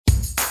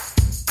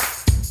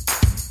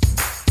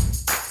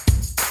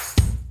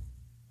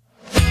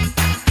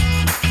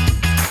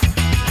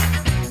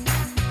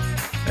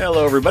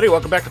Hello, everybody.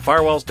 Welcome back to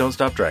Firewalls Don't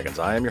Stop Dragons.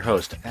 I am your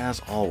host,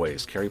 as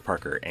always, Kerry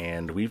Parker,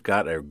 and we've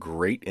got a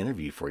great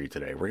interview for you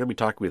today. We're going to be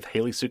talking with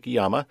Hayley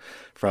Tsukiyama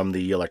from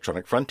the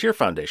Electronic Frontier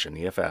Foundation,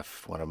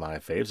 EFF, one of my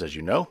faves, as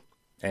you know.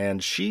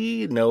 And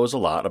she knows a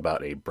lot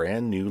about a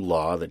brand new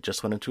law that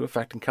just went into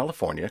effect in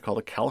California called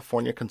the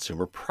California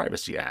Consumer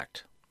Privacy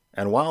Act.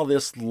 And while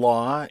this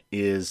law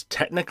is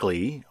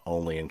technically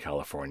only in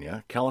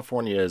California,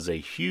 California is a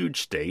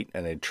huge state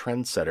and a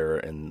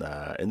trendsetter in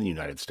the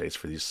United States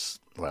for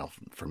these, well,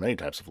 for many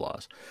types of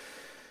laws.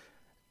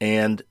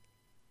 And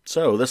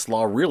so this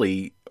law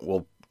really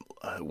will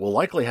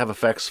likely have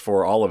effects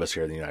for all of us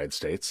here in the United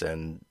States,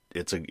 and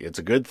it's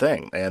a good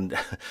thing. And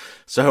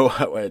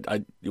so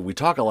we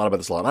talk a lot about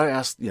this law. And I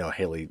asked,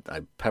 Hayley,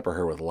 I pepper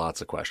her with lots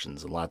of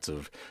questions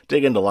and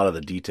dig into a lot of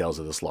the details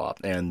of this law.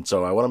 And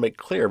so I want to make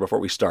clear before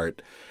we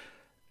start,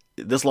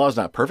 this law is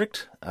not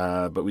perfect,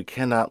 but we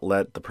cannot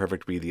let the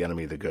perfect be the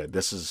enemy of the good.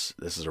 This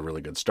is a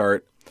really good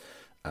start.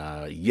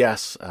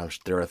 Yes,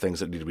 there are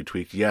things that need to be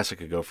tweaked. Yes, it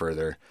could go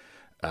further.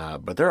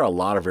 But there are a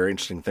lot of very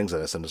interesting things in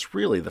this, and it's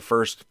really the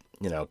first,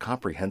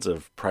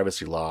 comprehensive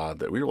privacy law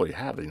that we really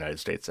have in the United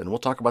States. And we'll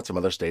talk about some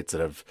other states that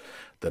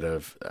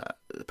have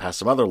passed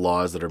some other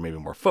laws that are maybe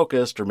more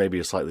focused or maybe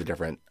a slightly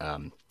different,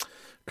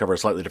 cover a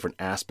slightly different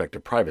aspect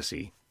of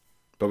privacy.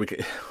 But we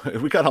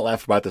kind of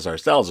laugh about this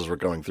ourselves as we're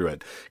going through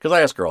it, because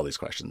I ask her all these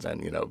questions,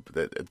 and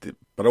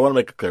but I want to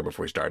make it clear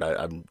before we start.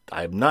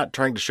 I'm not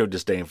trying to show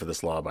disdain for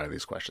this law by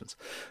these questions,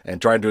 and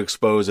trying to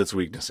expose its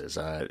weaknesses.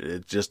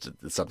 It's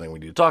something we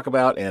need to talk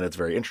about, and it's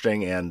very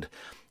interesting, and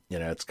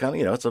it's kind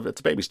of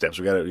it's baby steps.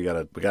 We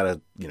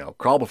gotta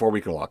crawl before we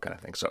can walk, kind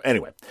of thing. So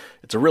anyway,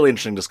 it's a really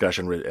interesting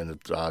discussion, and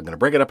it's going to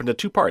break it up into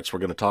two parts. We're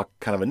going to talk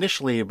kind of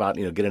initially about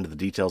get into the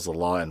details of the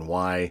law and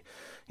why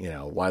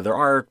there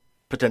are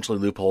potentially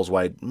loopholes,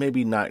 why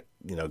maybe not,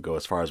 go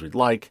as far as we'd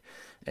like,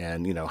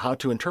 and, how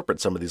to interpret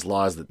some of these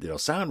laws that,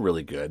 sound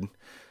really good,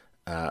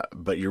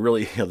 but you're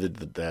really,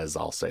 as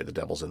I'll say, the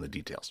devil's in the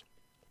details.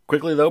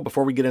 Quickly, though,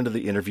 before we get into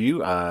the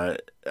interview, I'll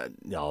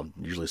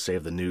usually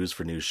save the news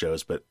for news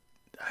shows, but,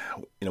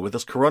 with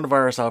this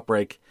coronavirus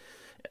outbreak,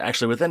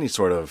 actually with any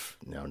sort of,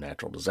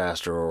 natural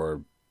disaster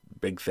or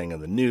big thing in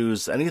the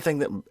news, anything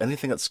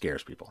that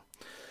scares people,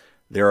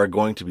 there are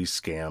going to be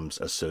scams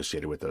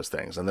associated with those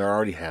things, and there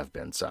already have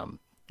been some.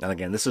 And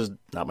again, this is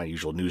not my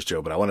usual news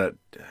show, but I want to,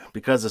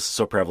 because this is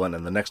so prevalent,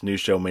 and the next news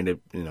show may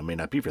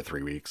not be for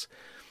 3 weeks.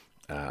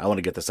 I want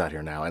to get this out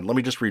here now. And let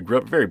me just read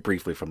very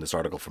briefly from this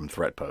article from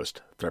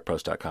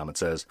threatpost.com. It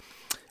says,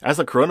 as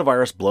the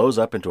coronavirus blows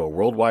up into a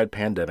worldwide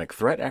pandemic,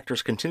 threat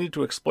actors continue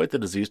to exploit the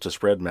disease to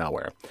spread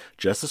malware.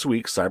 Just this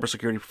week,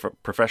 cybersecurity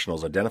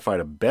professionals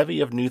identified a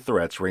bevy of new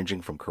threats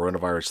ranging from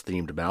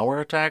coronavirus-themed malware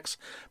attacks,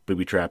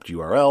 booby-trapped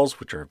URLs,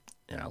 which are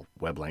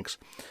web links.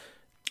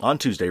 On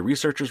Tuesday,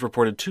 researchers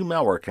reported 2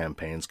 malware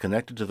campaigns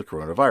connected to the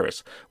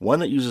coronavirus. One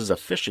that uses a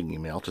phishing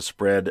email to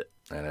spread,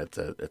 and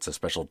it's a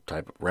special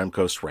type of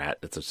Remco Strat.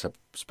 It's a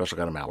special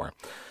kind of malware.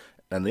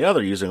 And the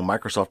other using a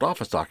Microsoft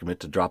Office document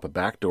to drop a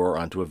backdoor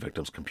onto a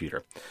victim's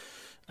computer.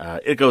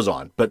 It goes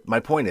on, but my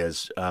point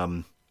is,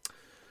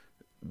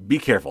 be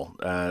careful.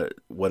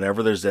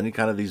 Whenever there's any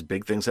kind of these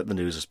big things hit the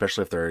news,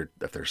 especially if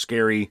they're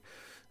scary,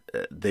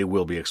 they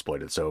will be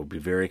exploited. So be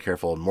very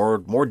careful and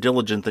more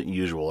diligent than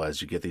usual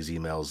as you get these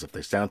emails. If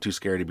they sound too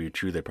scary to be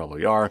true, they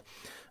probably are.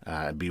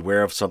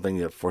 Beware of something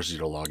that forces you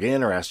to log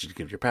in or asks you to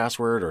give your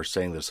password or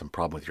saying there's some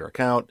problem with your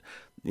account.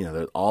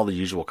 All the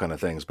usual kind of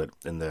things. But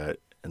in the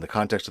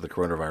context of the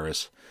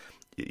coronavirus,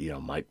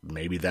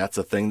 maybe that's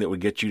a thing that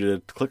would get you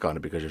to click on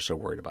it because you're so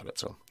worried about it.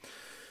 So,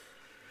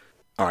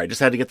 all right,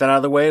 just had to get that out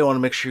of the way. I want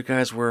to make sure you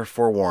guys were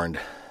forewarned.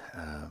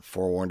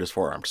 Forewarned is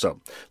forearmed.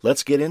 So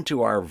let's get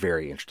into our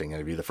very interesting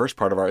interview, the first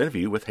part of our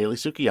interview with Hayley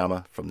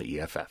Tsukiyama from the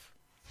EFF.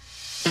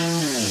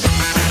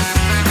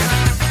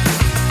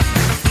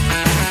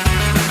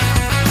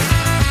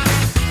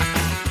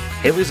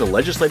 Hayley's a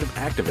legislative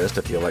activist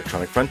at the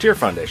Electronic Frontier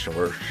Foundation,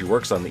 where she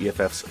works on the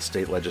EFF's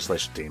state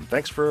legislation team.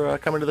 Thanks for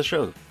coming to the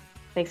show.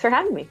 Thanks for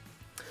having me.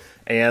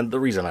 And the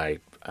reason I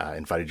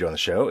invited you on the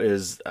show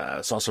is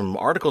saw some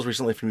articles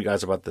recently from you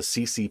guys about the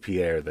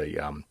CCPA, or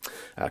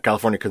the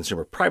California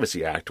Consumer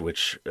Privacy Act,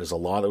 which is a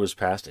law that was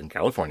passed in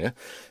California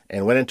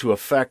and went into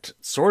effect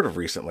sort of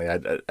recently.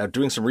 I'm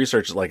doing some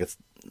research, like it's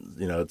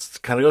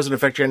kind of goes into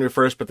effect January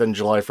 1st, but then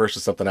July 1st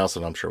is something else,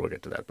 and I'm sure we'll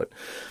get to that.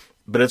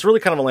 But it's really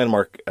kind of a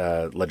landmark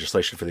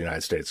legislation for the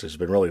United States. It's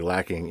been really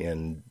lacking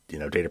in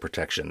data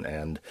protection,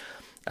 and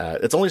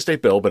it's only a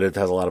state bill, but it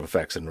has a lot of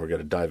effects, and we're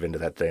going to dive into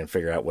that today and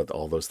figure out what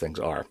all those things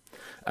are.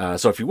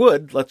 So if you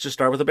would, let's just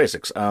start with the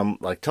basics.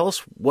 Tell us,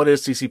 what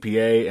is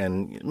CCPA,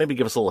 and maybe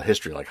give us a little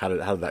history, like how did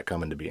that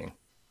come into being?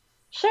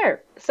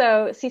 Sure.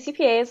 So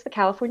CCPA is the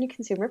California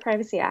Consumer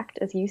Privacy Act,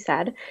 as you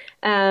said,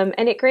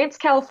 and it grants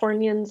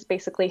Californians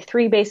basically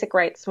 3 basic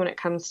rights when it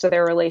comes to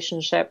their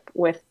relationship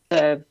with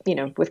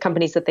with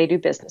companies that they do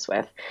business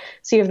with.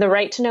 So you have the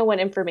right to know what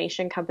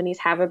information companies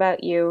have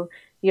about you.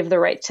 you have the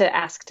right to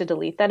ask to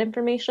delete that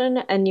information,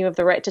 and you have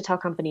the right to tell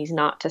companies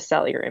not to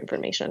sell your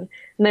information.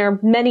 And there are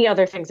many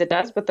other things it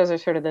does, but those are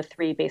sort of the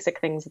three basic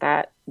things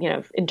that,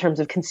 in terms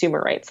of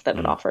consumer rights that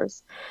it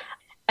offers.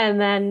 And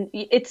then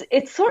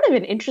it's sort of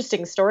an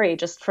interesting story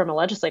just from a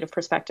legislative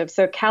perspective.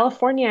 So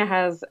California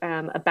has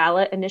a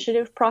ballot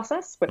initiative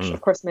process, which of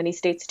course many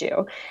states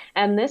do.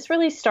 And this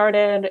really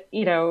started,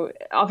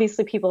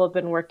 obviously people have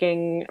been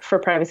working for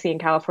privacy in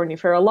California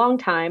for a long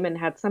time and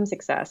had some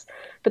success.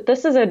 But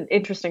this is an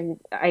interesting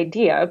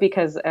idea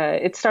because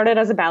it started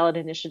as a ballot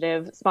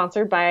initiative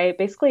sponsored by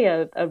basically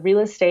a real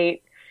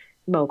estate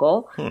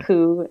mogul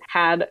who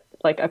had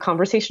like a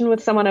conversation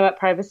with someone about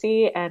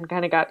privacy and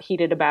kind of got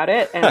heated about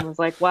it and was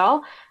like,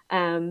 well,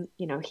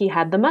 he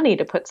had the money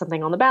to put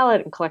something on the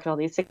ballot and collect all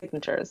these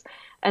signatures.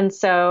 And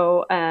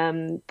so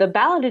the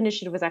ballot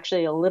initiative was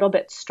actually a little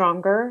bit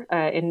stronger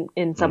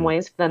in some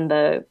ways than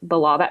the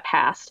law that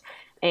passed.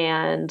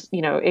 And,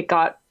 it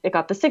got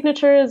the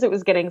signatures, it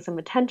was getting some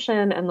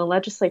attention, and the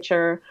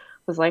legislature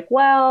was like,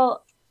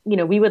 well,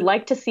 we would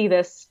like to see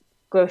this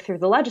go through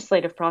the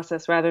legislative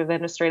process rather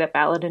than a straight up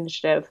ballot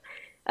initiative.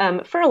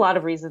 For a lot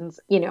of reasons.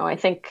 I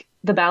think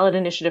the ballot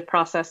initiative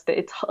process,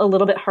 it's a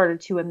little bit harder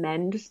to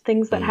amend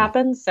things that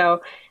happen.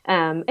 So,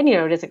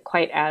 it isn't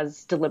quite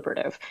as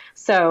deliberative.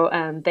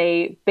 So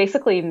they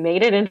basically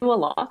made it into a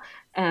law,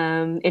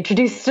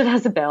 introduced it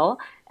as a bill.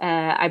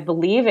 I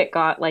believe it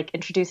got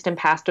introduced and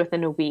passed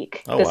within a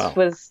week. Oh, this wow.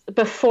 was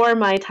before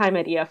my time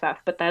at EFF,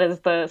 but that is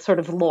the sort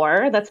of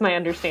lore. That's my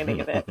understanding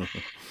of it.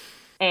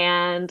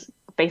 And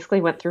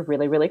basically went through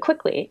really, really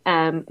quickly,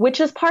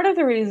 which is part of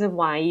the reason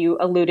why you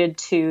alluded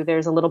to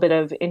there's a little bit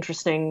of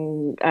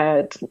interesting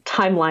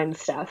timeline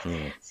stuff.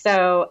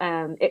 So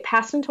it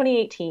passed in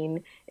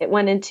 2018. It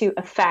went into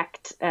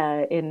effect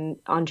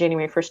on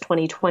January 1st,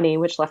 2020,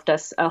 which left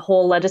us a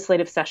whole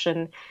legislative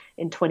session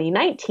in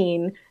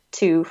 2019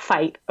 to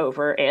fight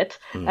over it.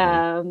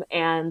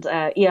 And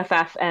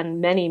EFF and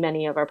many,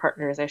 many of our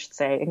partners, I should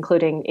say,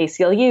 including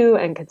ACLU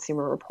and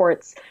Consumer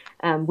Reports,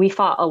 we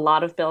fought a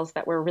lot of bills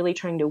that were really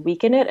trying to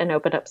weaken it and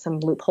open up some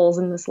loopholes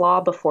in this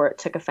law before it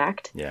took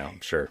effect. Yeah,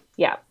 sure.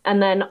 Yeah.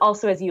 And then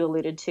also, as you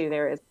alluded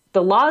to,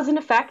 the law is in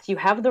effect. You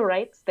have the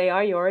rights. They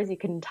are yours. You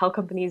can tell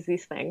companies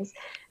these things.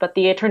 But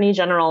the Attorney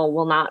General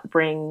will not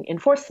bring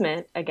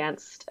enforcement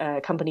against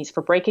companies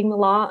for breaking the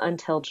law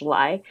until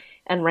July.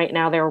 And right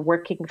now they're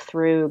working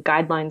through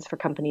guidelines for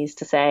companies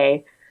to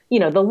say,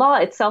 the law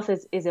itself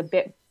is a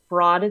bit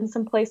broad in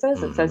some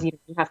places. It says you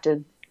have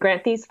to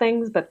grant these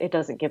things, but it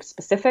doesn't give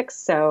specifics.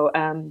 So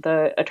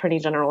the Attorney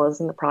General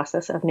is in the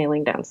process of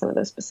nailing down some of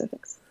those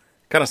specifics.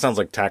 Kind of sounds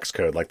like tax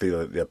code, like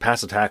the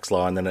pass a tax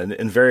law, and then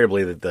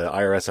invariably the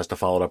IRS has to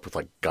follow it up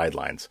with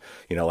guidelines.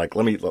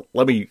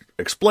 Let me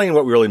explain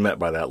what we really meant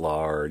by that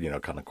law, or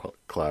kind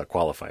of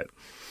qualify it.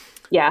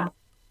 Yeah,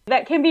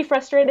 that can be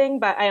frustrating,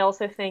 but I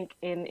also think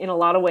in a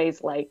lot of ways,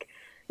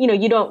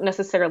 you don't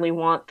necessarily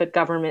want the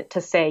government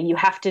to say you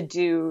have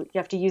to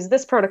use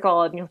this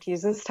protocol and you have to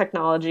use this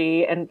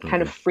technology and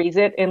kind of freeze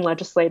it in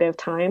legislative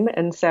time.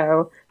 And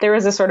so there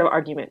is a sort of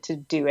argument to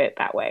do it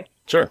that way.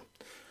 Sure.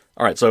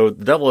 All right. So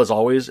the devil, as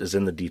always, is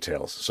in the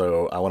details.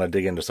 So I want to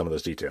dig into some of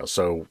those details.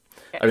 So,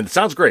 it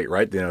sounds great,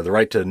 right? The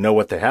right to know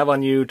what they have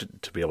on you,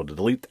 to be able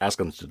to ask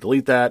them to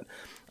delete that,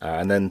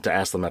 and then to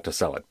ask them not to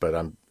sell it. But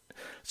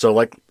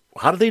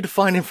how do they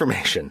define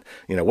information?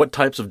 What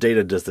types of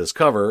data does this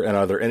cover? And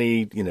are there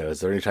any, is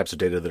there any types of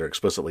data that are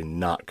explicitly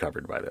not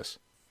covered by this?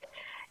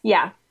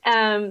 Yeah.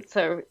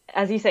 So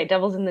as you say,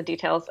 devil's in the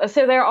details.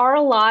 So there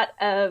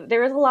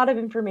is a lot of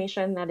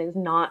information that is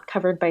not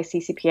covered by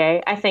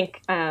CCPA. I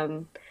think,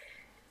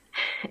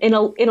 in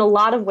a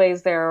lot of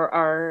ways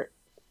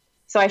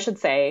so I should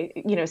say,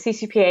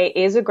 CCPA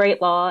is a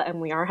great law and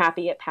we are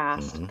happy it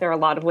passed. There are a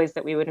lot of ways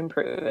that we would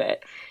improve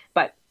it,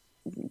 but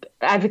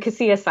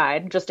advocacy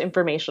aside, just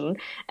information.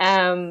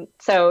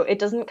 So it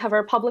doesn't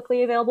cover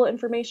publicly available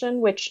information,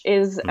 which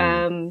is,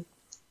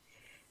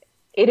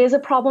 it is a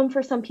problem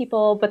for some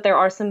people, but there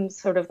are some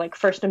sort of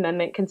First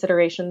Amendment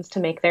considerations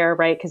to make there,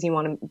 right? Because you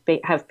want to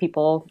have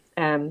people,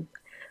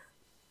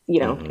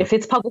 if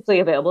it's publicly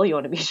available, you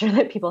want to be sure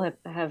that people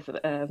have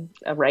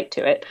a right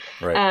to it.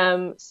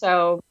 Right.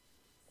 So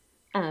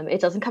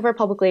it doesn't cover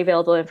publicly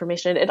available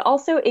information. It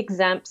also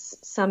exempts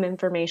some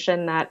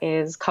information that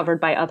is covered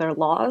by other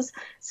laws.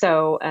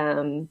 So,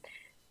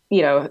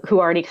 who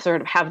already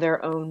sort of have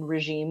their own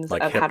regimes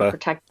of how to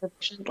protect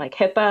information, like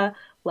HIPAA,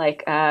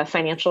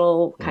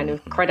 financial kind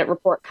of credit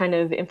report kind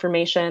of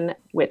information,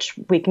 which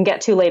we can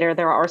get to later.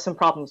 There are some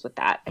problems with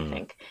that, I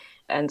think.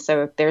 And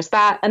so there's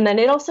that. And then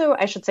it also,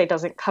 I should say,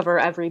 doesn't cover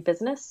every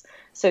business.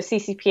 So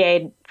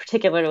CCPA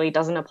particularly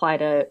doesn't apply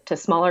to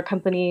smaller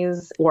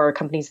companies or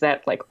companies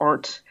that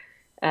aren't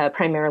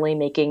primarily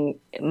making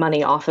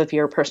money off of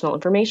your personal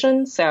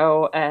information.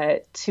 So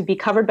to be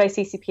covered by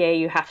CCPA,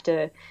 you have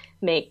to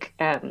make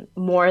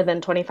more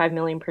than $25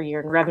 million per year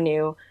in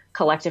revenue,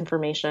 collect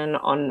information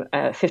on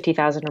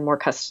 50,000 or more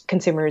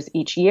consumers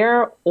each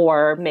year,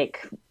 or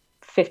make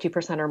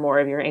 50% or more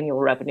of your annual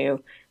revenue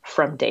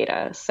from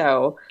data.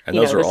 So, and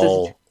those are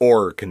all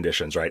or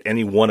conditions, right?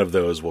 Any one of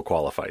those will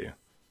qualify you.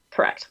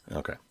 Correct.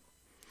 Okay.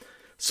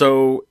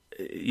 So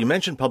you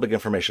mentioned public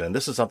information, and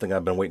this is something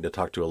I've been waiting to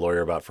talk to a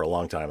lawyer about for a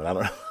long time. And I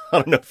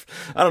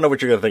don't know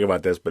what you're going to think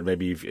about this, but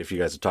maybe if you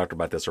guys have talked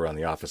about this around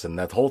the office, and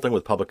that whole thing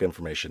with public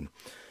information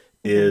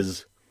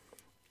is,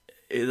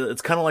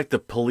 it's kind of like the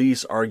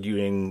police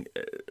arguing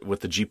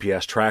with the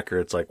GPS tracker.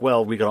 It's like,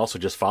 well, we could also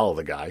just follow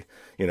the guy,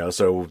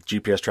 so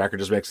GPS tracker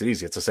just makes it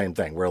easy. It's the same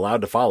thing. We're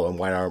allowed to follow him.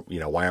 Why aren't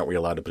we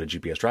allowed to put a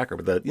GPS tracker?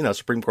 But the,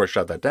 Supreme Court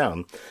shut that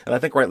down. And I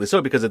think rightly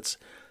so, because it's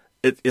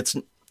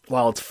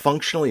while it's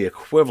functionally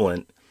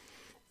equivalent,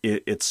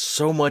 it's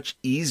so much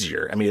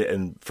easier. I mean,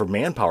 and for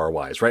manpower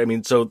wise, right? I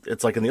mean, so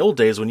it's like in the old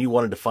days when you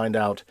wanted to find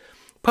out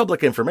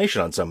public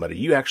information on somebody,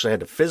 you actually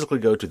had to physically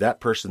go to that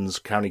person's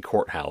county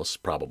courthouse,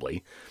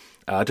 probably,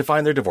 to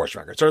find their divorce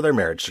records or their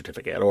marriage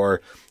certificate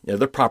or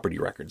their property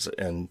records.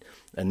 And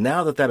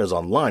now that is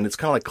online, it's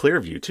kind of like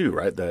Clearview too,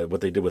 right?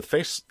 What they did with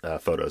face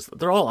photos,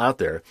 they're all out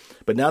there.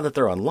 But now that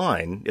they're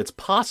online, it's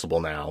possible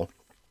now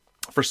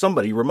for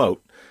somebody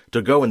remote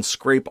to go and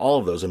scrape all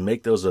of those and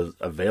make those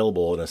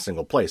available in a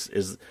single place.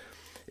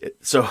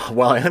 So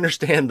while I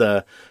understand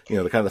the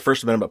kind of the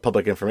First Amendment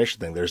public information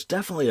thing, there's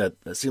definitely it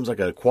seems like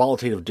a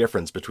qualitative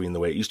difference between the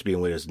way it used to be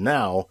and the way it is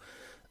now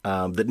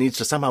that needs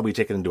to somehow be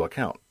taken into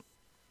account.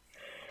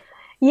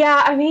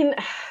 Yeah, I mean,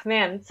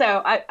 man.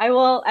 So I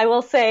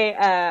will say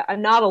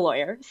I'm not a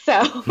lawyer, so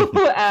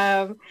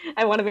I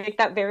want to make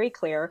that very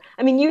clear.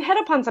 I mean, you hit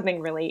upon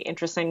something really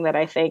interesting that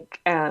I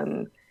think.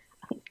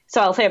 So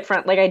I'll say up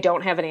front, I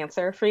don't have an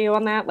answer for you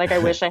on that. I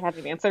wish I had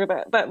an answer,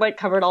 but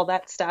covered all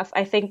that stuff.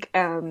 I think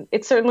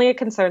it's certainly a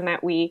concern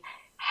that we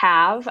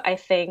have. I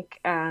think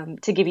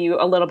to give you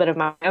a little bit of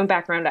my own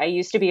background, I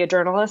used to be a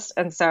journalist,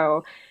 and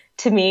so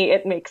to me,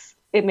 it makes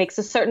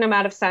a certain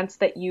amount of sense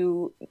that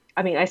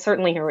I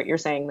certainly hear what you're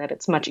saying, that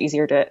it's much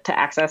easier to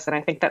access. And I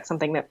think that's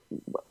something that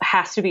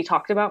has to be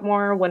talked about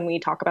more when we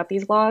talk about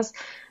these laws.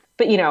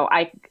 But,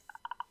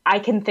 I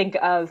can think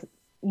of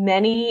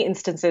many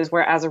instances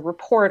where as a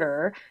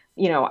reporter,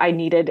 I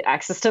needed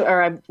access to,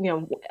 or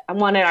I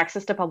wanted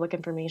access to public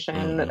information.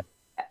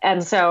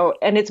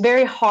 Mm-hmm. And it's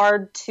very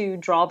hard to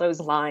draw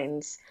those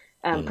lines,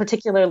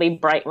 particularly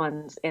bright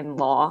ones in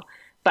law.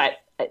 But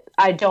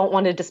I don't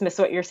want to dismiss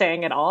what you're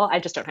saying at all. I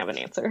just don't have an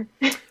answer.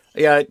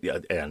 Yeah,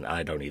 and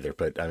I don't either.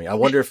 But I mean, I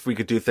wonder if we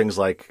could do things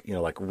like,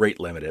 like rate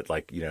limit it.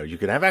 You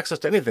can have access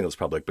to anything that's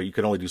public, but you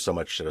can only do so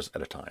much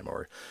at a time.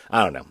 Or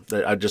I don't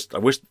know. I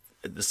wish,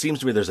 it seems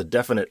to me there's a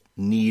definite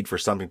need for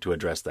something to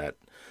address that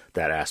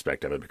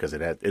aspect of it, because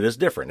it is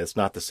different. It's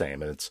not the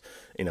same. And it's,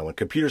 when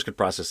computers could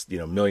process,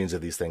 millions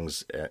of these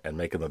things and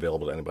make them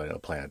available to anybody on the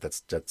planet,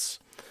 that's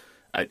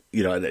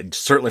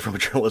certainly from a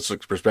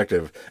journalistic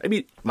perspective, I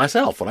mean,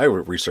 myself, when I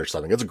research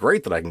something, it's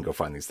great that I can go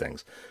find these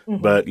things,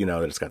 mm-hmm. but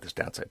it's got this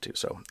downside too.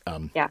 So,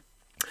 yeah.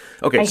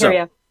 Okay. I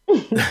hear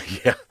you.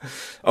 Yeah.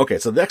 Okay.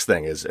 So the next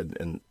thing is,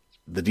 and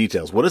the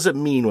details, what does it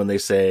mean when they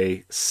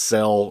say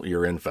sell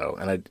your info?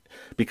 And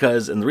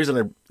the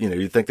reason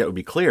you think that would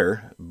be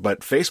clear, but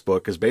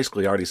Facebook is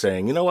basically already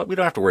saying, you know what, we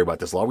don't have to worry about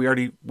this law. We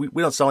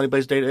don't sell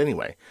anybody's data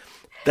anyway.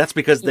 That's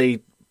because they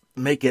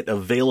make it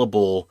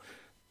available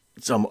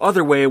some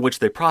other way in which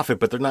they profit,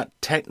 but they're not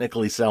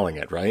technically selling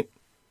it, right?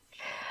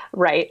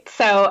 Right.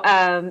 So,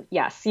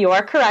 yes, you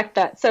are correct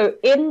so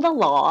in the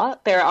law,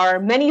 there are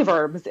many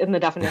verbs in the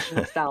definition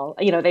of sell.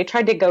 They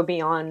tried to go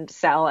beyond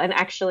sell. And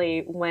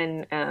actually,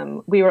 when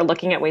we were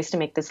looking at ways to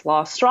make this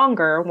law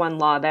stronger, one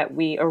bill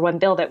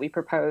that we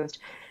proposed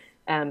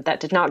that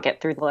did not get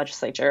through the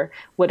legislature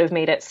would have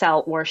made it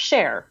sell or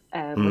share,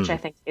 which I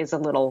think is a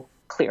little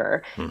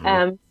clearer.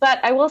 Mm-hmm. But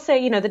I will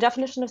say, the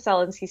definition of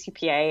sell in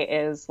CCPA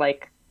is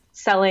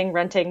selling,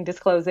 renting,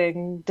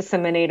 disclosing,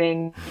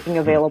 disseminating, making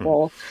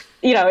available.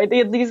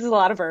 It uses a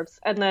lot of verbs.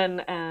 And then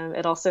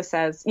it also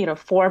says,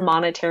 for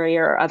monetary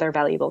or other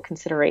valuable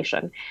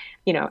consideration.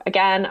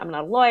 Again, I'm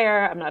not a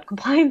lawyer. I'm not a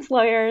compliance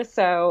lawyer.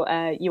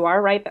 So you are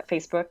right that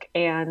Facebook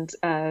and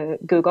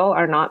Google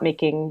are not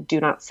making do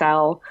not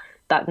sell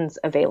buttons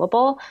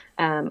available.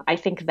 I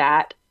think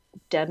that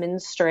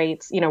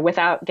demonstrates,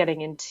 without getting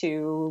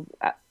into,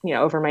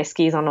 over my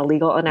skis on a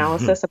legal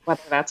analysis of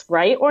whether that's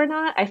right or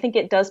not, I think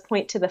it does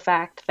point to the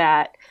fact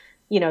that,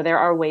 there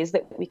are ways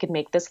that we could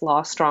make this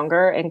law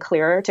stronger and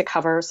clearer to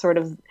cover sort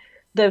of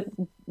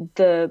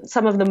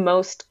some of the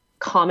most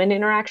common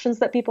interactions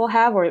that people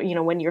have, or,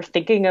 when you're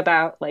thinking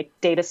about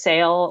data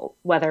sale,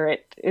 whether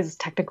it is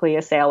technically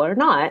a sale or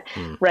not,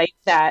 right,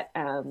 that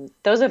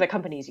those are the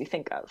companies you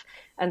think of.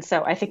 And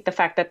so I think the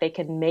fact that they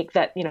can make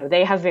that,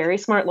 they have very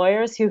smart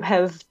lawyers who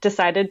have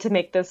decided to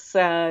make this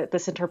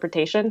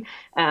interpretation.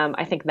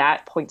 I think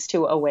that points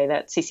to a way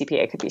that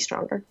CCPA could be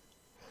stronger.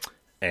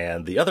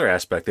 And the other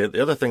aspect,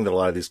 the other thing that a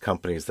lot of these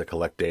companies that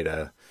collect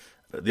data,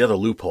 the other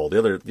loophole,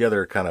 the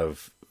other kind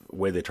of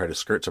way they try to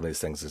skirt some of these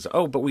things is,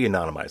 oh, but we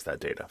anonymize that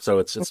data, so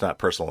it's not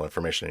personal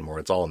information anymore.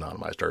 It's all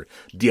anonymized or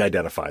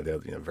de-identified. The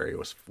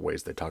various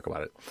ways they talk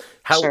about it.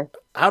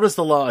 How does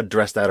the law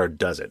address that, or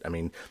does it? I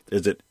mean,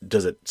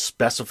 does it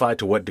specify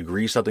to what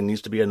degree something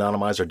needs to be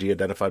anonymized or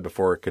de-identified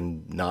before it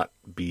can not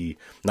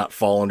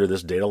fall under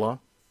this data law?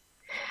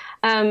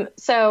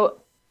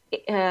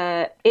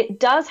 It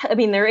does. I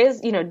mean, there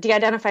is,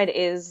 de-identified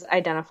is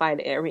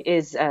identified,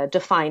 is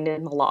defined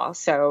in the law.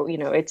 So,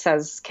 it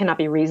says cannot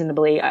be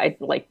reasonably,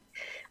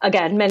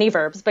 again, many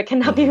verbs, but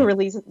cannot be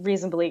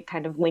reasonably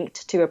kind of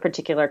linked to a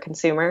particular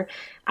consumer.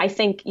 I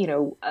think,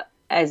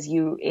 as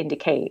you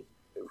indicate,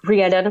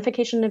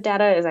 re-identification of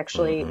data is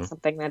actually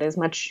something that is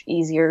much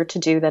easier to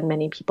do than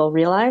many people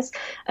realize.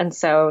 And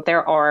so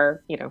there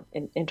are,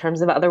 in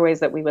terms of other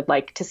ways that we would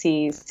like to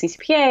see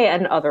CCPA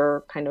and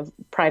other kind of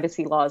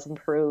privacy laws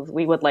improve,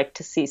 we would like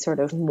to see sort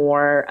of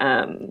more,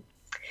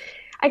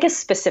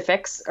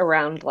 specifics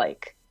around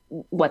like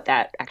what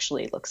that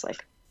actually looks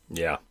like.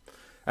 Yeah.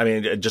 I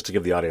mean, just to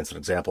give the audience an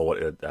example,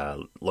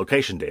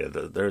 location data,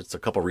 there's a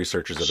couple of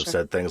researchers that have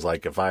said things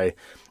like, if I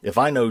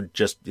know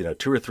just,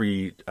 2 or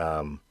 3,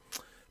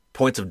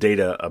 points of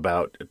data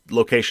about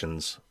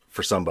locations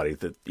for somebody,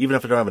 that even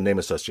if I don't have a name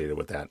associated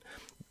with that,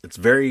 it's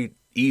very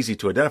easy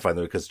to identify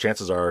them because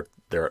chances are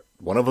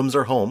one of them's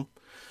their home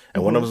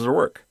and one of them's their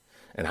work.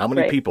 And how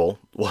many people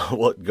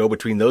will go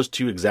between those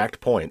 2 exact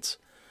points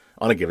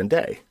on a given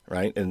day,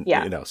 right? And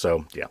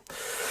so yeah.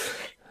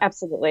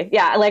 Absolutely.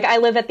 Yeah. Like I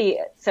live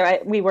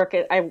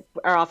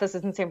our office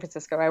is in San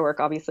Francisco. I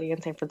work obviously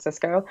in San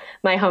Francisco.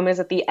 My home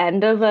is at the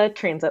end of a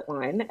transit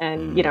line.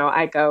 And,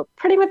 I go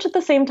pretty much at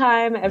the same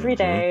time every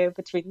day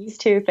between these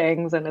 2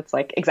 things. And it's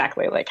like,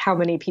 exactly like how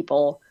many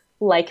people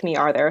like me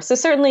are there? So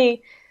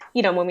certainly,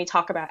 when we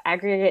talk about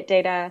aggregate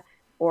data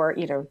or,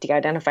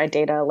 de-identified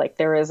data, like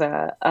there is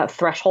a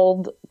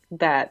threshold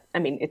that, I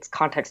mean, it's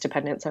context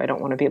dependent. So I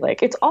don't want to be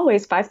like, it's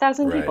always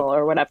 5,000 people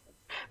or whatever.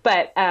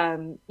 But,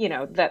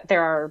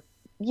 that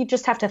you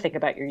just have to think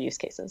about your use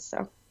cases.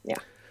 So, yeah.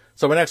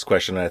 So my next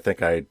question, and I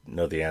think I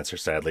know the answer,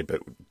 sadly,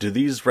 but do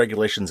these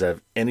regulations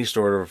have any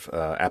sort of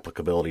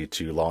applicability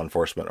to law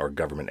enforcement or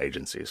government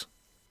agencies?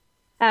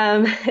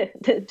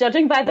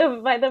 Judging by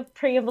the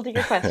preamble to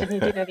your question, you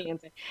do know the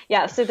answer.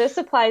 Yeah. So this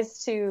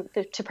applies to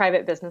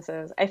private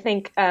businesses. I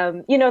think,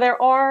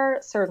 there are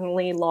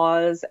certainly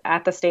laws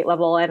at the state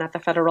level and at the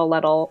federal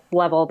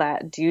level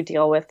that do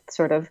deal with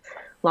sort of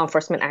law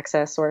enforcement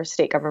access or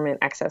state government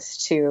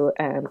access to,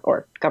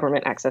 or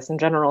government access in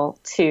general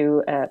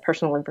to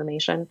personal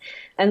information.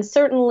 And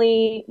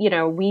certainly,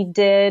 we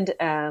did,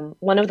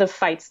 one of the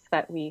fights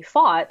that we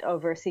fought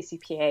over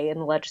CCPA in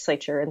the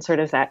legislature in sort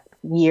of that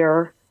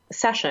year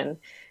session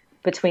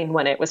between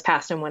when it was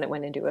passed and when it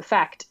went into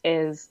effect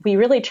is we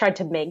really tried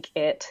to make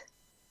it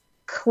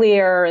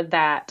clear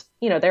that,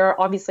 there are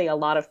obviously a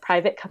lot of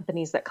private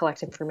companies that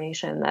collect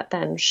information that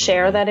then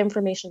share that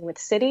information with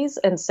cities.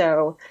 And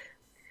so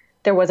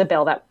there was a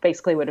bill that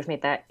basically would have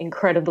made that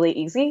incredibly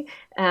easy.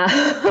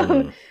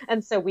 And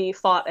so we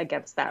fought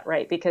against that,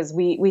 right? Because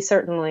we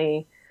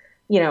certainly,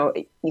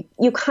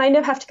 you kind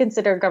of have to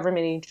consider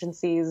government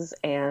agencies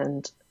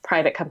and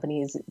private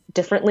companies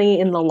differently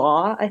in the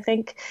law, I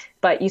think,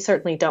 but you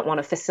certainly don't want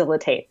to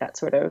facilitate that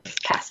sort of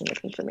passing of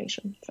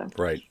information. So.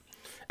 Right.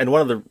 And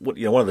one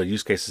of the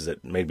use cases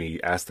that made me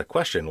ask the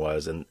question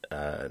was, and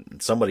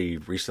somebody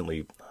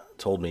recently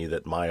told me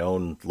that my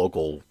own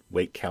local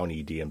Wake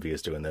County DMV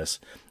is doing this,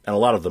 and a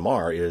lot of them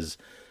is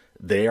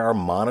they are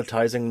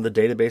monetizing the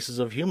databases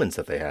of humans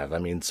that they have. I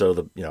mean,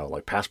 so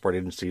like passport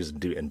agencies and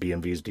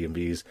BMVs,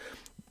 DMVs,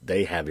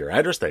 they have your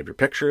address, they have your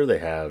picture, they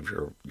have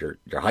your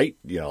height.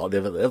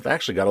 They've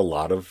actually got a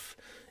lot of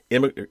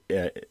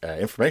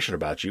information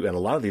about you, and a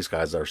lot of these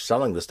guys are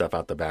selling this stuff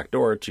out the back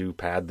door to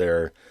pad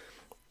their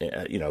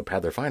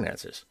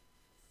finances.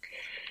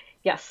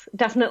 Yes,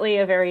 definitely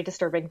a very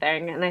disturbing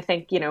thing. And I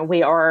think,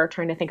 we are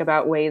trying to think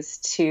about ways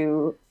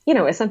to,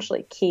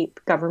 essentially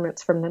keep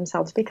governments from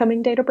themselves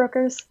becoming data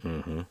brokers.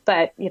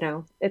 But,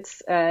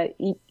 it's,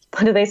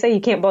 what do they say?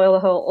 You can't boil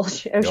the whole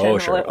ocean all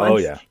at once. Oh,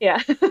 yeah.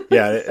 Yeah.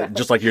 Yeah.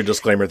 Just like your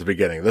disclaimer at the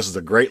beginning. This is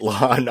a great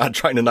law. I'm not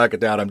trying to knock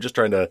it down. I'm just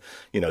trying to,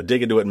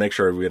 dig into it and make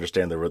sure we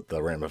understand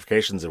the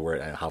ramifications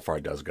and how far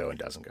it does go and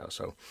doesn't go.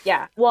 So,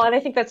 yeah. Well, and I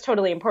think that's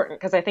totally important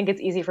because I think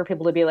it's easy for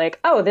people to be like,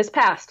 oh, this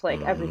passed,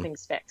 like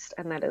everything's fixed.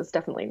 And that is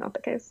definitely not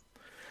the case.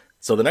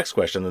 So the next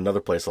question,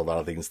 another place a lot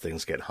of these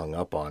things get hung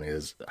up on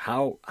is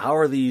how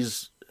are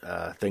these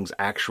things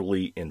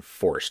actually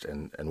enforced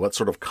and what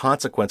sort of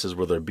consequences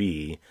will there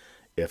be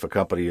if a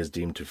company is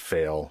deemed to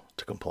fail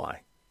to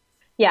comply?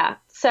 Yeah.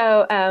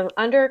 So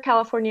under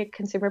California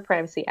Consumer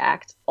Privacy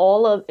Act,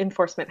 all of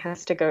enforcement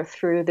has to go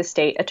through the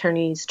state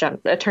Attorney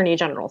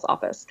General's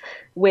office,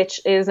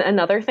 which is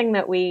another thing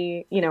that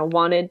we,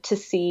 wanted to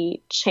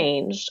see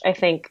changed. I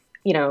think,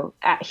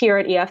 here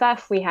at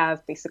EFF, we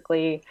have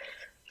basically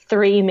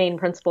 3 main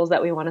principles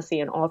that we want to see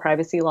in all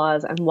privacy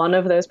laws. And one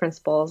of those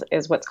principles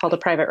is what's called a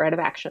private right of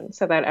action,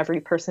 so that every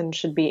person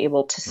should be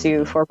able to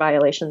sue for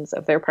violations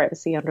of their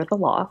privacy under the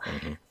law.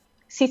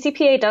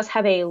 CCPA does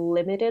have a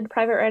limited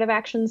private right of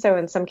action. So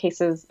in some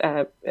cases,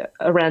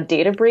 around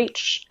data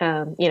breach,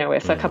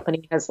 if a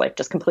company has like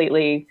just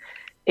completely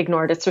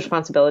ignored its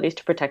responsibilities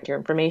to protect your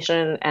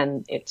information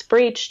and it's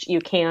breached, you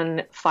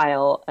can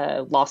file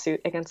a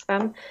lawsuit against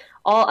them.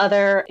 All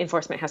other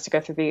enforcement has to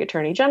go through the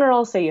Attorney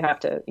General. So you have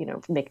to,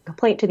 make a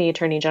complaint to the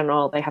Attorney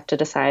General. They have to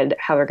decide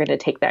how they're going to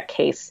take that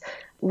case.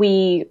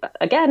 We,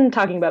 again,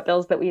 talking about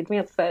bills that we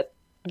advanced that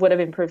would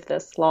have improved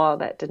this law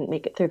that didn't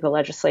make it through the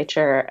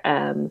legislature.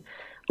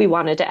 We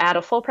wanted to add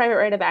a full private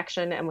right of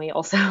action, and we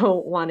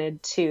also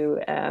wanted to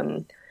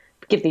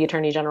give the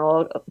Attorney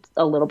General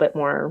a little bit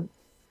more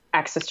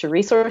access to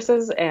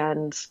resources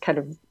and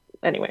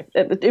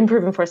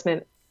improve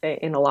enforcement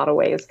in a lot of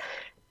ways.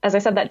 As I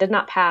said, that did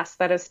not pass.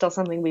 That is still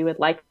something we would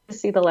like to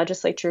see the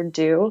legislature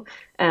do,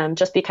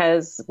 just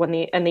because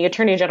the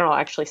Attorney General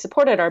actually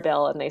supported our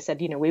bill, and they said,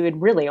 we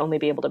would really only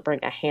be able to bring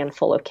a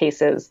handful of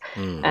cases.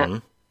 Mm-hmm.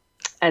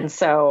 And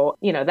so,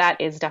 that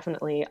is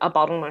definitely a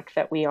bottleneck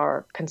that we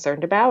are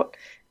concerned about.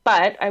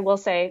 But I will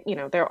say,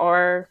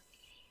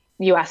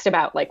 you asked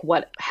about like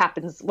what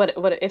happens, what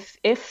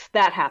if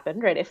that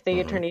happened, right? If the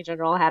mm-hmm. Attorney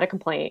General had a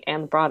complaint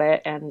and brought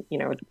it and,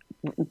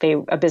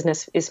 a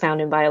business is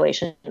found in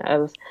violation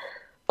of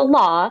the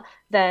law,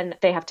 then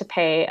they have to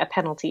pay a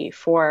penalty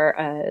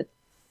for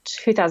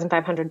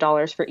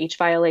 $2,500 for each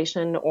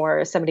violation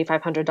or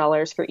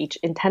 $7,500 for each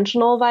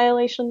intentional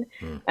violation.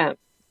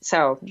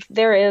 So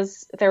there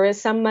is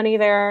some money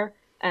there.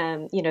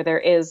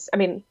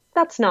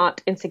 That's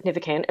not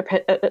insignificant,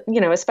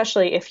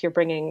 especially if you're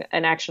bringing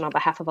an action on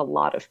behalf of a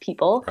lot of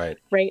people,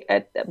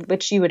 right?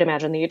 Which you would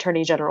imagine the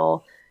Attorney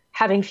General,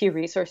 having few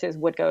resources,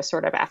 would go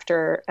sort of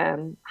after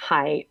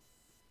high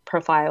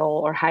profile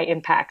or high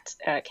impact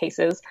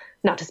cases,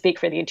 not to speak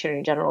for the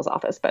Attorney General's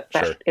office, but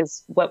that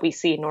is what we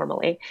see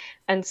normally.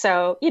 And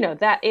so,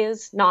 that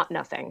is not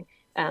nothing,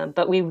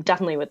 but we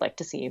definitely would like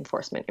to see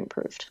enforcement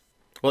improved.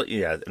 Well,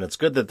 yeah, and it's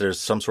good that there's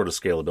some sort of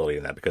scalability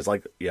in that because,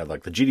 like the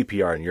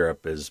GDPR in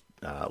Europe is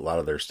a lot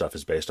of their stuff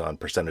is based on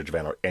percentage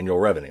of annual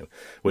revenue,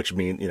 which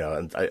means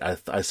and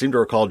I seem to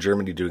recall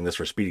Germany doing this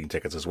for speeding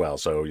tickets as well.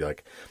 So you're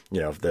like,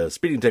 if the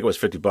speeding ticket was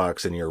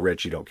 $50 and you're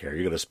rich, you don't care,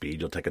 you're going to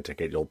speed, you'll take a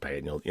ticket, you'll pay,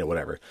 and you'll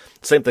whatever.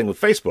 Same thing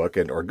with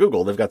Facebook or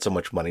Google. They've got so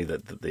much money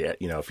that they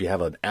if you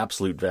have an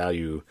absolute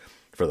value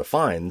for the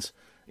fines,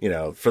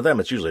 for them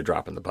it's usually a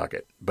drop in the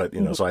bucket. But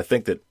mm-hmm. So I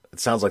think that it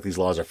sounds like these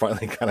laws are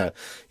finally kind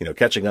of,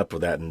 catching up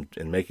with that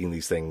and making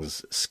these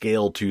things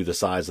scale to the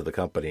size of the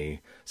company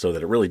so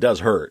that it really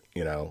does hurt,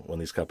 when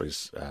these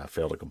companies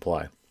fail to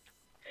comply.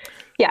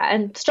 Yeah.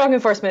 And strong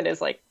enforcement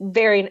is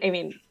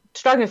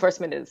strong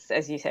enforcement is,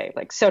 as you say,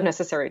 like so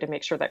necessary to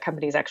make sure that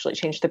companies actually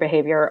change their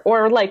behavior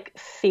or like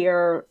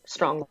fear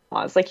strong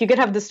laws. Like you could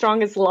have the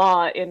strongest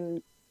law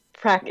in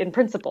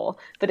principle,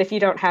 but if you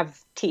don't have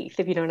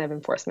teeth, if you don't have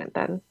enforcement,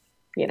 then,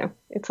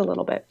 it's a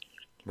little bit.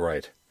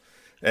 Right.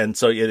 And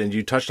so, and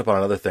you touched upon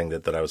another thing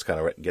that I was kind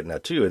of getting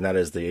at too, and that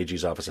is the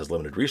AG's office has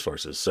limited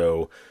resources.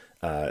 So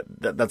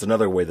that's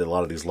another way that a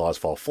lot of these laws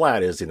fall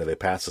flat is, they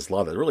pass this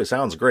law that really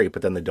sounds great,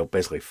 but then they don't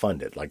basically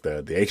fund it. Like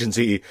the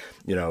agency,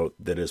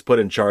 that is put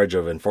in charge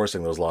of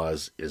enforcing those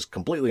laws is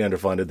completely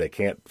underfunded. They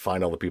can't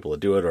find all the people to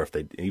do it, or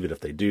even if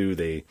they do,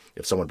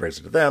 if someone brings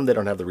it to them, they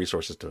don't have the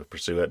resources to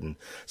pursue it. And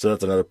so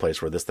that's another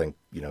place where this thing,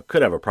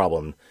 could have a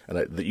problem, and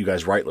that you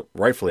guys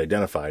rightfully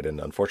identified, and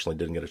unfortunately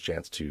didn't get a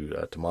chance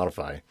to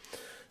modify.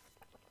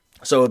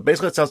 So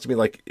basically, it sounds to me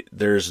like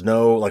there's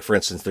no, like for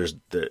instance,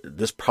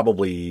 this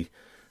probably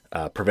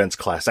prevents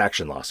class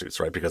action lawsuits,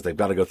 right? Because they've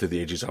got to go through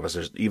the AG's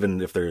office. Even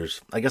if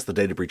I guess the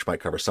data breach might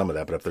cover some of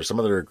that, but if there's some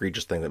other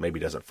egregious thing that maybe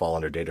doesn't fall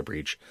under data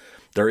breach,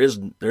 there's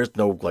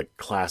no like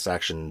class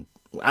action.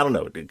 I don't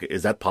know.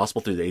 Is that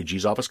possible through the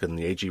AG's office? Can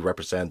the AG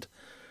represent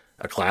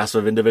a class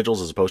of individuals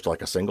as opposed to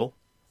like a single?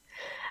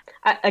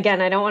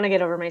 Again, I don't want to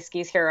get over my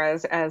skis here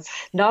as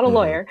not a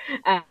lawyer,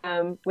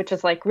 which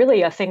is like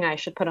really a thing I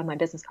should put on my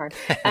business card.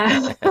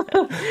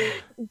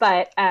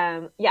 But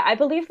I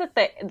believe that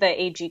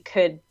the AG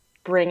could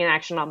bring an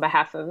action on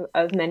behalf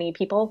of many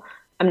people.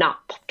 I'm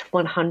not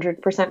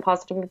 100%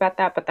 positive about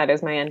that, but that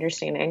is my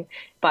understanding.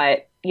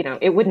 But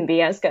it wouldn't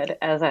be as good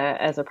as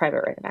a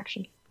private right of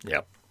action.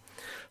 Yep.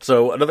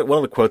 So one of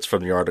the quotes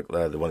from the article,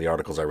 one of the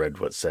articles I read,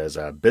 what says,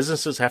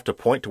 businesses have to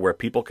point to where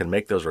people can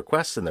make those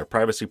requests in their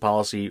privacy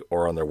policy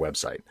or on their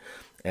website.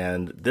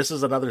 And this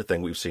is another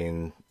thing we've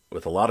seen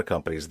with a lot of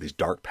companies, these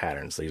dark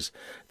patterns.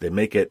 They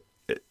make it,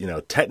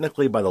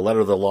 technically by the letter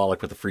of the law,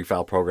 like with the Free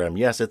File program,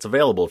 yes, it's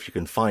available if you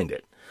can find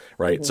it,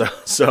 right?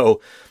 Mm-hmm. So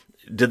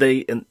do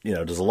they,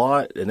 does the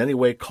law in any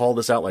way call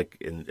this out, like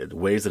in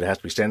ways that it has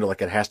to be standard,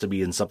 like it has to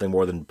be in something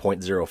more than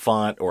 0.0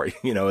 font, or,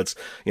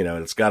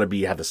 it's got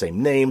to have the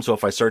same name. So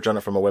if I search on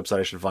it from a website,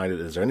 I should find it.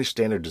 Is there any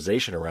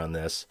standardization around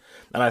this?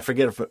 And I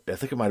forget I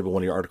think it might have been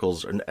one of your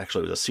articles, or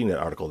actually it was a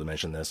CNET article that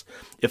mentioned this.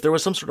 If there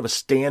was some sort of a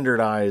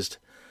standardized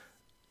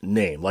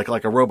name, like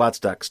a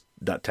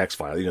robots.txt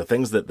file,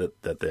 things that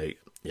the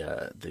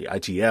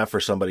ITF or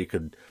somebody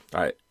could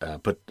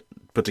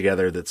put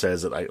together that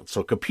says that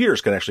so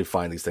computers can actually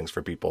find these things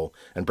for people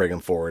and bring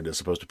them forward as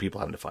opposed to people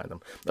having to find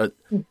them.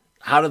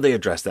 How did they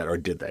address that, or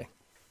did they?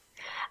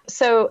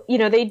 So,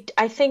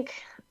 I think,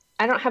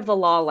 I don't have the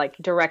law like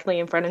directly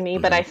in front of me,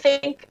 but I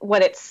think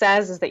what it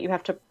says is that you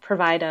have to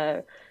provide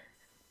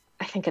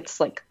I think it's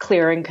like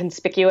clear and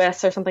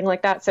conspicuous or something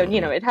like that. So,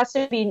 it has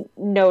to be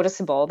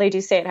noticeable. They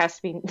do say it has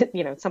to be,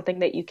 something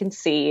that you can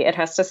see. It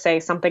has to say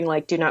something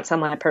like, do not sell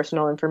my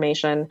personal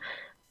information,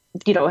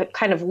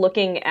 kind of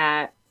looking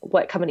at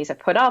what companies have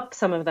put up.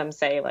 Some of them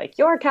say like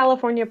your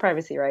California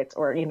privacy rights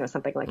or,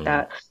 something like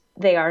that.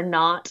 They are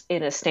not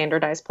in a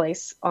standardized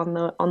place on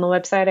the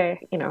website.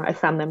 I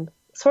found them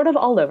sort of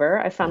all over.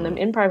 I found them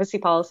in privacy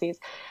policies.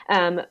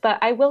 But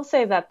I will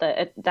say that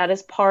that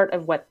is part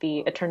of what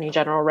the Attorney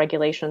General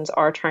regulations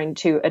are trying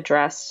to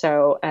address.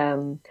 So,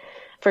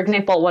 for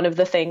example, one of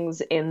the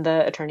things in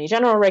the Attorney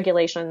General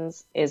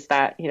regulations is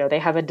that, they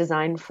have a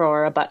design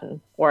for a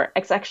button, or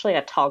it's actually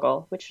a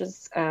toggle, which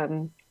is,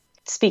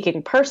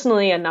 speaking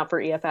personally and not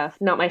for EFF,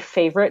 not my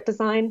favorite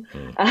design,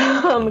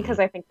 because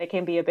I think they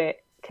can be a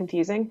bit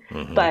confusing.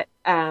 But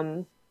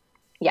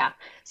yeah.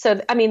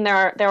 So, I mean,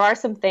 there are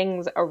some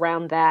things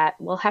around that.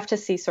 We'll have to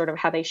see sort of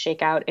how they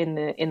shake out in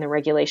the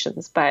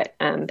regulations, but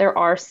there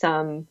are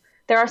some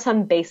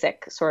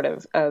basic sort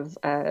of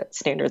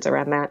standards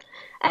around that.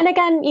 And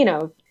again,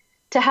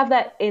 to have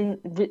that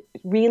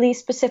really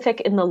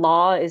specific in the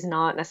law is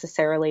not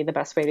necessarily the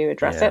best way to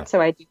address it. So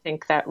I do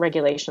think that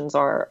regulations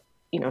are,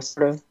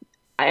 sort of,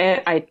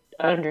 I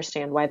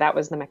understand why that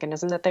was the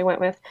mechanism that they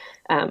went with.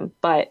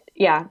 But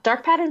yeah,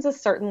 dark patterns is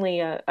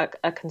certainly a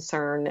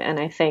concern. And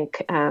I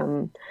think,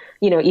 even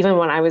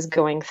when I was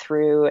going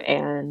through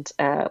and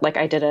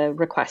I did a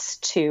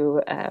request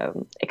to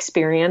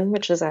Experian,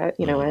 which is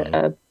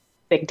a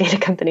big data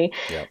company.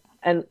 Yep.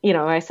 And,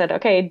 I said,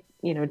 okay,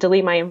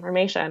 delete my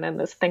information. And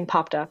this thing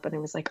popped up and it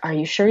was like, are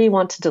you sure you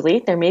want to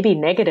delete? There may be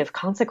negative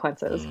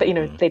consequences, but,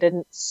 they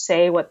didn't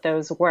say what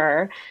those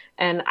were.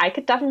 And I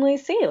could definitely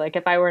see, like,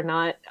 if I were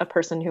not a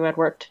person who had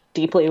worked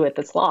deeply with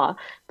this law,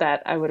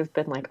 that I would have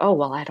been like, oh,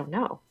 well, I don't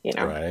know,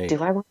 right.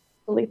 Do I want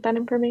to delete that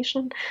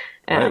information?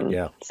 Right,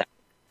 yeah. So,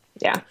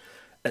 yeah.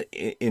 And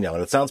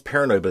it sounds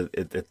paranoid,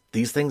 but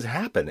these things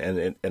happen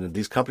and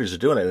these companies are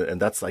doing it.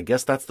 And I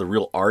guess that's the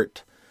real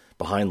art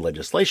behind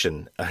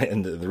legislation,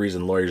 and the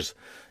reason lawyers,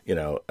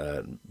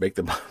 make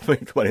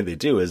the money they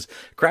do is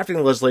crafting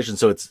the legislation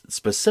so it's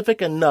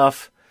specific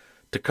enough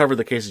to cover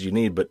the cases you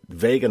need, but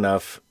vague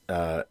enough,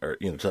 to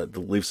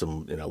leave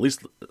some, at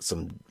least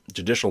some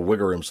judicial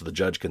wiggle room so the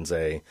judge can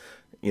say,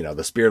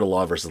 the spirit of the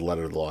law versus the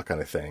letter of the law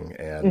kind of thing.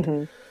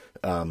 And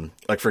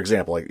for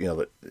example,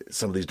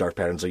 some of these dark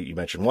patterns, you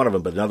mentioned one of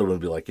them, but another one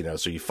would be like,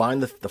 so you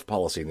find the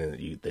policy and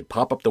then they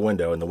pop up the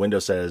window and the window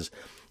says,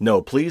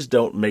 no, please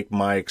don't make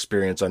my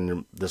experience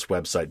on this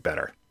website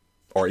better.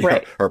 Or,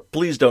 right. Or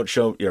please don't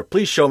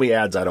please show me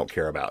ads I don't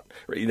care about.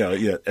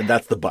 And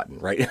that's the button,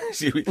 right?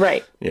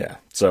 Right. Yeah.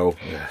 So,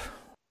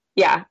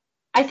 yeah,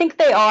 I think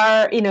they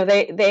are,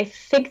 they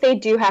think they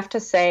do have to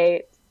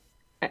say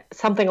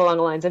something along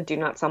the lines of do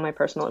not sell my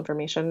personal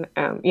information.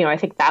 I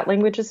think that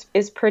language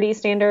is pretty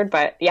standard,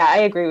 but yeah, I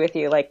agree with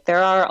you. Like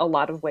there are a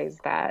lot of ways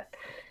that,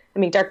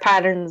 dark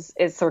patterns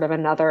is sort of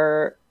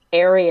another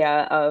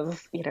area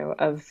of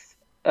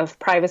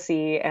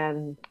privacy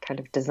and kind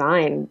of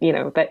design,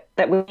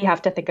 that we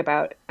have to think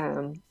about.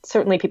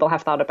 Certainly people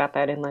have thought about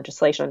that in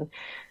legislation,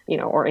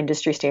 or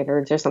industry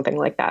standards or something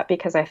like that,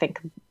 because I think,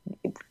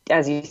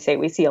 as you say,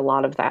 we see a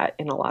lot of that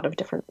in a lot of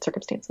different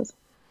circumstances.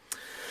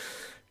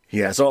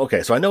 Yeah. So,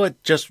 okay. So I know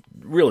it just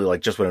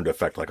went into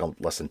effect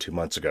less than 2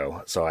 months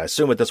ago. So I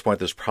assume at this point,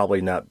 there's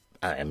probably not,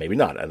 and maybe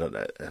not. I don't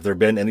know, have there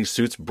been any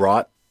suits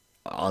brought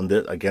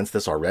against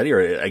this already?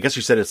 Or I guess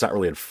you said it's not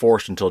really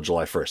enforced until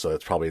July 1st. So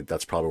that's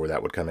probably where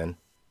that would come in.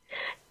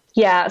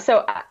 Yeah.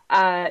 So,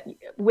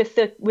 with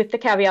the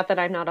caveat that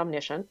I'm not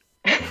omniscient,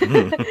 I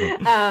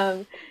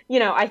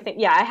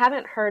think, I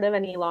haven't heard of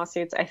any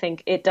lawsuits. I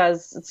think it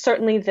does,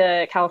 certainly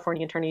the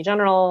California Attorney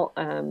General,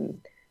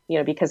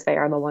 because they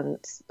are the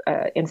ones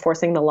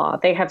enforcing the law.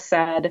 They have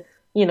said,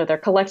 they're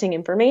collecting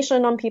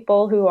information on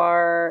people who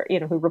are,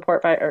 who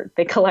report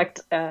they're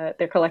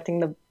collecting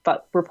the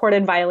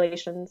reported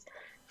violations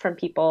from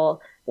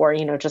people, or,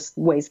 just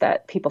ways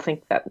that people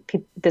think that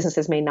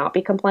businesses may not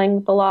be complying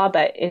with the law.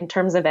 But in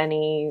terms of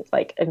any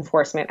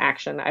enforcement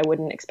action, I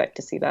wouldn't expect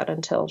to see that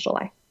until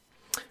July.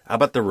 How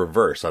about the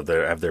reverse? Have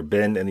there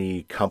been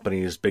any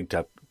companies, big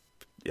tech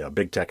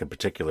in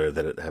particular,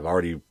 that have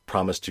already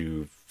promised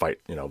to fight,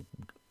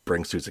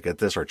 bring suits against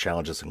this or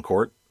challenge this in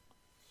court?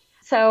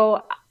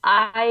 So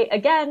I,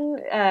 again,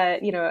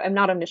 I'm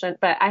not omniscient,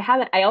 but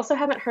I also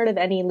haven't heard of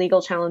any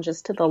legal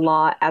challenges to the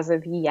law as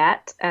of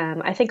yet.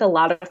 I think a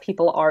lot of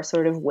people are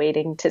sort of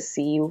waiting to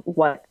see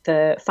what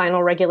the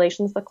final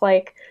regulations look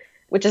like.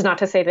 which is not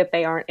to say that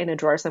they aren't in a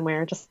drawer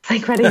somewhere, just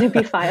like ready to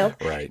be filed.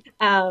 Right.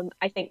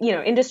 I think,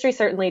 industry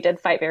certainly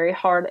did fight very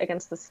hard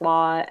against this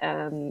law.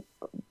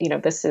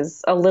 This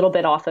is a little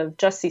bit off of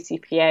just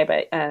CCPA,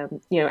 but,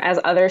 as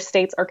other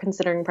states are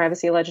considering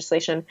privacy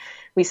legislation,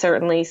 we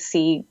certainly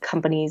see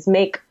companies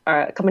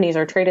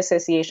or trade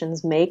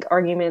associations make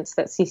arguments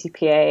that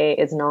CCPA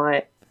is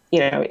not,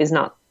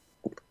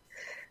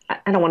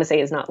 I don't want to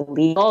say is not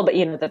legal, but,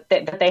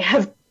 that they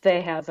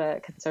have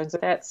concerns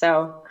with it.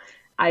 So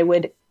I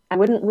wouldn't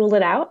rule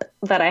it out,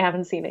 but I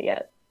haven't seen it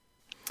yet.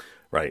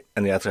 Right.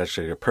 And that's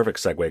actually a perfect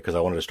segue, because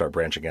I wanted to start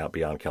branching out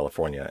beyond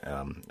California,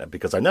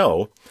 because I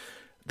know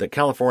that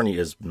California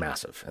is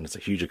massive and it's a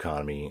huge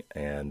economy,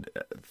 and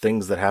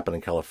things that happen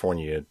in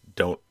California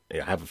don't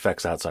have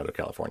effects outside of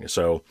California.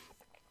 So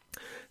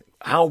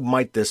how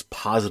might this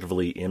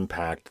positively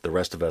impact the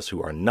rest of us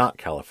who are not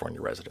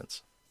California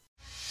residents?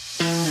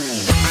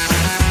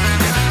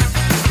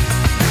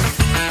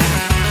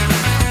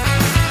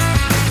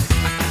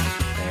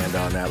 And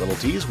on that little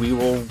tease, we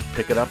will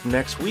pick it up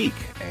next week.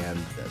 And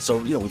so,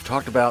 we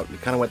kind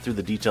of went through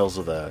the details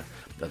of the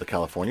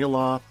California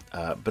law,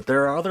 but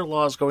there are other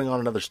laws going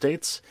on in other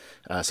states,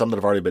 some that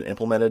have already been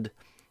implemented,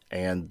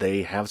 and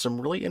they have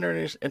some really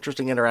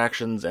interesting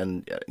interactions.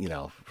 And,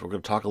 we're going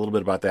to talk a little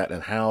bit about that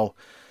and how,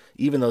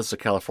 even though it's a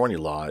California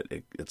law,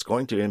 it's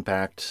going to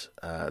impact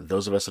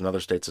those of us in other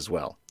states as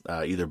well,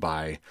 either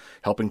by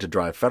helping to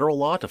drive federal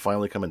law to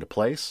finally come into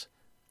place,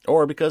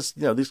 or because,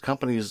 these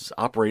companies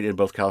operate in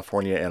both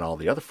California and all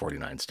the other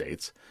 49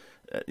 states.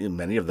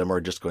 Many of them are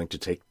just going to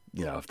take,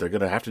 if they're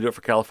going to have to do it for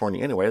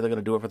California anyway, they're going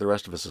to do it for the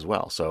rest of us as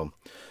well. So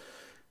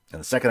in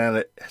the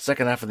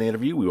second half of the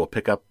interview, we will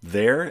pick up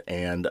there,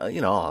 and,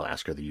 I'll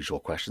ask her the usual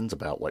questions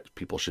about what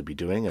people should be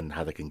doing and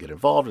how they can get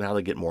involved and how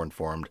they get more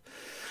informed.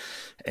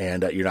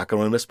 And you're not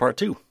going to miss part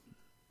 2.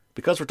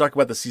 Because we're talking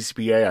about the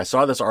CCPA, I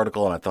saw this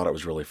article and I thought it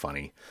was really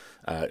funny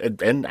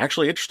and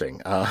actually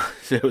interesting.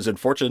 It was in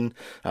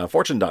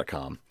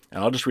Fortune.com.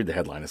 And I'll just read the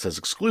headline. It says,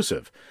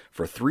 "Exclusive.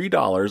 For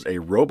 $3, a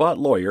robot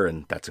lawyer,"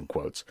 and that's in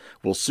quotes,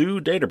 "will sue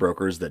data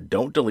brokers that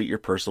don't delete your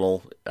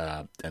personal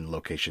and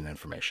location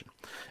information."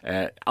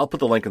 I'll put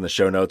the link in the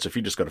show notes. If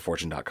you just go to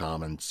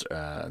Fortune.com and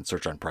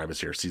search on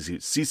privacy or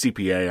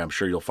CCPA, I'm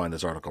sure you'll find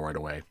this article right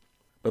away.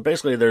 But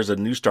basically, there's a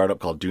new startup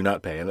called Do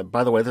Not Pay. And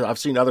by the way, I've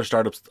seen other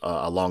startups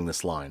along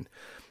this line.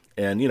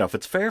 And, if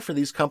it's fair for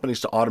these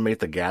companies to automate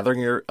the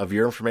gathering of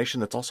your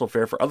information, it's also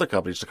fair for other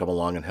companies to come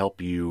along and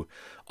help you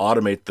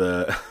automate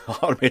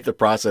the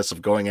process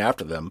of going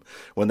after them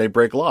when they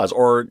break laws,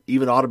 or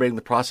even automating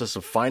the process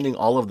of finding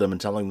all of them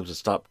and telling them to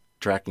stop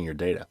tracking your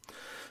data.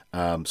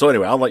 So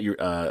anyway, I'll let you,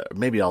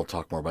 maybe I'll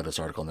talk more about this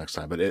article next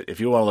time, but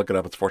if you want to look it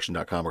up, it's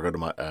Fortune.com,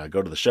 or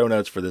go to the show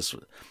notes for this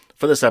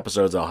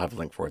episode. I'll have a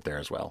link for it there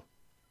as well.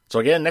 So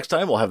again, next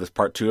time we'll have this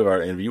part 2 of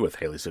our interview with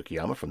Hayley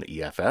Tsukiyama from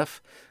the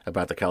EFF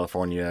about the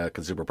California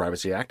Consumer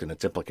Privacy Act and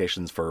its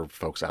implications for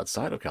folks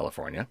outside of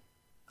California.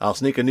 I'll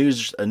sneak a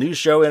news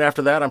show in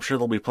after that. I'm sure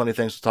there'll be plenty of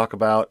things to talk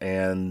about,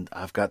 and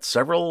I've got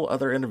several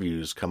other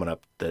interviews coming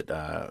up that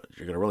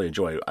you're going to really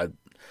enjoy.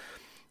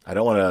 I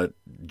don't want to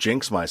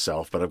jinx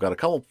myself, but I've got a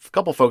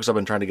couple folks I've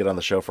been trying to get on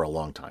the show for a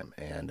long time,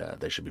 and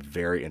they should be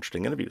very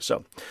interesting interviews.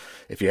 So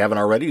if you haven't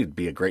already, it'd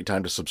be a great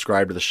time to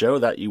subscribe to the show.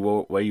 That you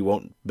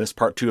won't miss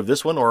part 2 of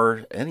this one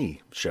or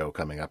any show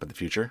coming up in the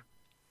future.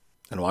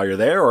 And while you're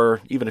there, or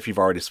even if you've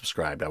already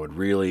subscribed, I would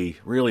really,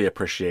 really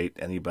appreciate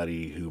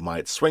anybody who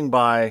might swing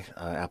by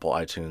Apple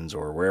iTunes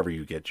or wherever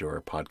you get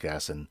your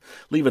podcasts and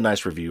leave a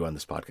nice review on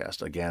this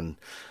podcast. Again,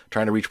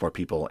 trying to reach more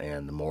people,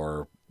 and the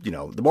more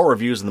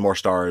reviews and the more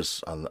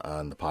stars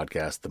on the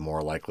podcast, the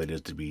more likely it is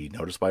to be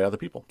noticed by other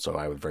people. So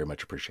I would very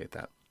much appreciate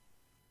that.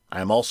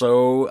 I'm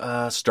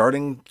also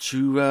starting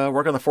to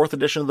work on the 4th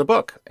edition of the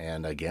book.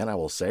 And again, I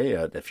will say,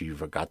 if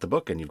you've got the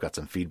book and you've got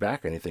some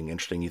feedback, anything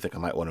interesting you think I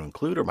might want to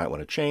include or might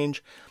want to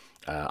change,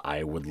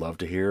 I would love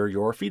to hear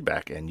your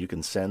feedback. And you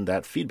can send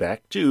that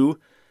feedback to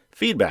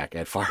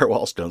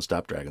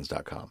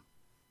feedback@firewallsdon'tstopdragons.com.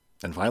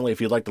 And finally, if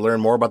you'd like to learn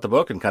more about the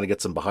book and kind of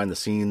get some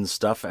behind-the-scenes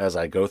stuff as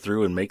I go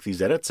through and make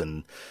these edits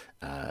and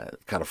kind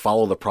of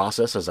follow the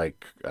process as I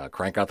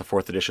crank out the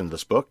 4th edition of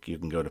this book, you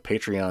can go to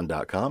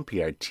patreon.com,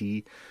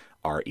 Patreon,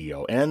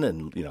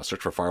 and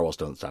search for Firewalls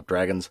Don't Stop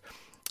Dragons.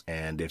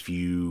 And if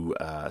you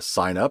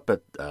sign up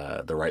at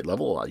the right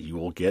level, you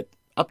will get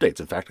updates.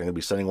 In fact, I'm going to be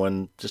sending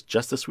one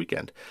just this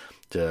weekend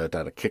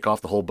to kick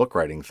off the whole book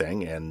writing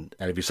thing. And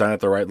if you sign up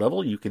at the right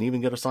level, you can even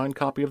get a signed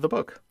copy of the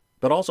book.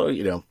 But also,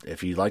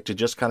 if you'd like to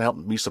just kind of help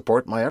me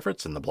support my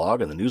efforts in the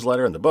blog and the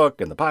newsletter and the book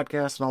and the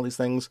podcast and all these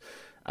things,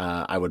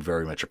 I would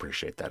very much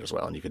appreciate that as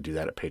well. And you could do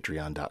that at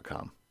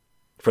patreon.com.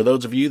 For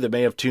those of you that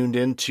may have tuned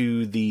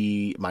into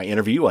my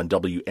interview on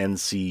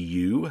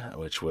WNCU,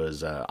 which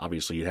was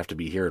obviously you'd have to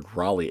be here in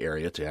Raleigh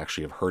area to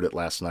actually have heard it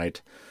last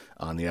night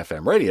on the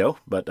FM radio.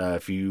 But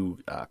if you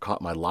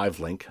caught my live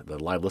link, the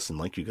live listen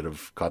link, you could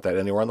have caught that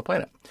anywhere on the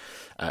planet.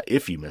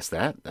 If you missed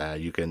that,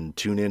 you can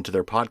tune into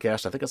their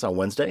podcast. I think it's on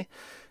Wednesday.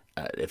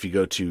 If you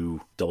go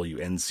to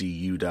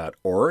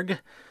WNCU.org,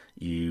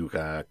 you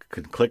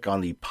can click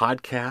on the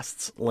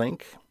podcasts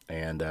link,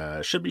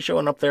 and should be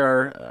showing up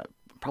there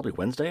probably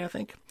Wednesday, I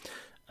think.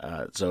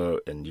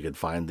 And you can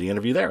find the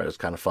interview there. It was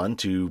kind of fun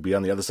to be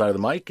on the other side of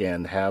the mic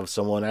and have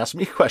someone ask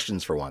me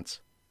questions for once.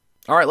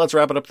 All right, let's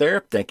wrap it up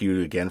there. Thank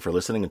you again for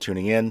listening and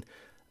tuning in.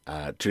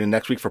 Tune in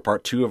next week for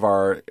part 2 of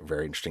our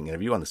very interesting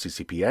interview on the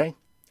CCPA.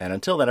 And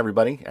until then,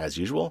 everybody, as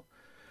usual,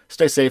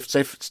 stay safe,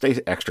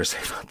 stay extra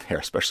safe out there,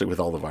 especially with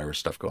all the virus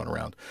stuff going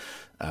around.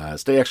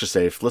 Stay extra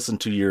safe. Listen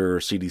to your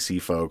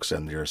CDC folks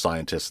and your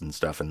scientists and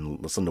stuff,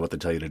 and listen to what they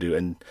tell you to do,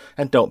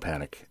 and don't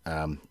panic.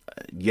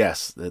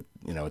 Yes,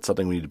 it's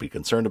something we need to be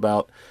concerned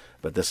about,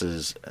 but this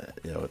is,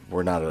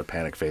 we're not at a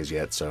panic phase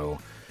yet. So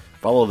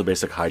follow the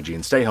basic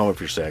hygiene. Stay home if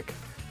you're sick.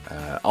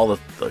 All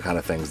the kind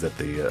of things that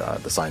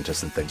the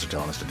scientists and things are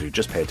telling us to do.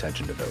 Just pay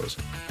attention to those.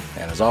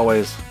 And as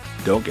always,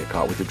 don't get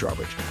caught with your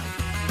drawbridge down.